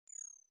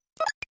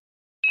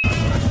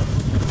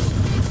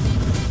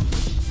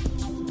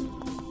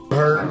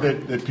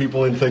heard that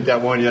people didn't think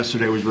that one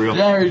yesterday was real.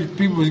 Yeah, I heard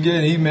people was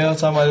getting emails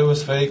talking about it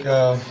was fake,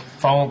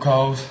 phone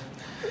calls.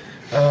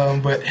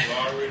 But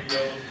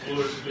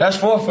that's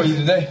 4 for you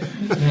today.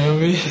 You know what I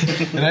mean?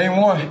 It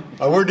ain't 1.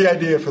 Where'd the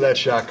idea for that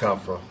shot come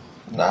from?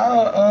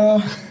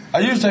 Nah, I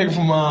used to take it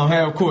from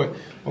half court.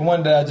 But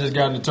one day I just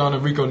got in the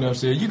tournament. Rico and them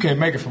said, you can't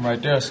make it from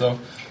right there. So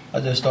I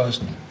just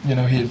started,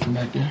 hitting from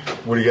right there.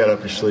 What do you got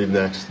up your sleeve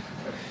next?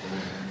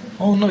 I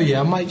don't know yet.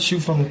 I might shoot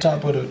from the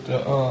top of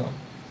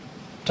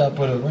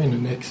the arena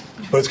next.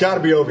 But it's got to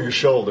be over your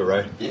shoulder,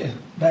 right? Yeah,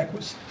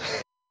 backwards.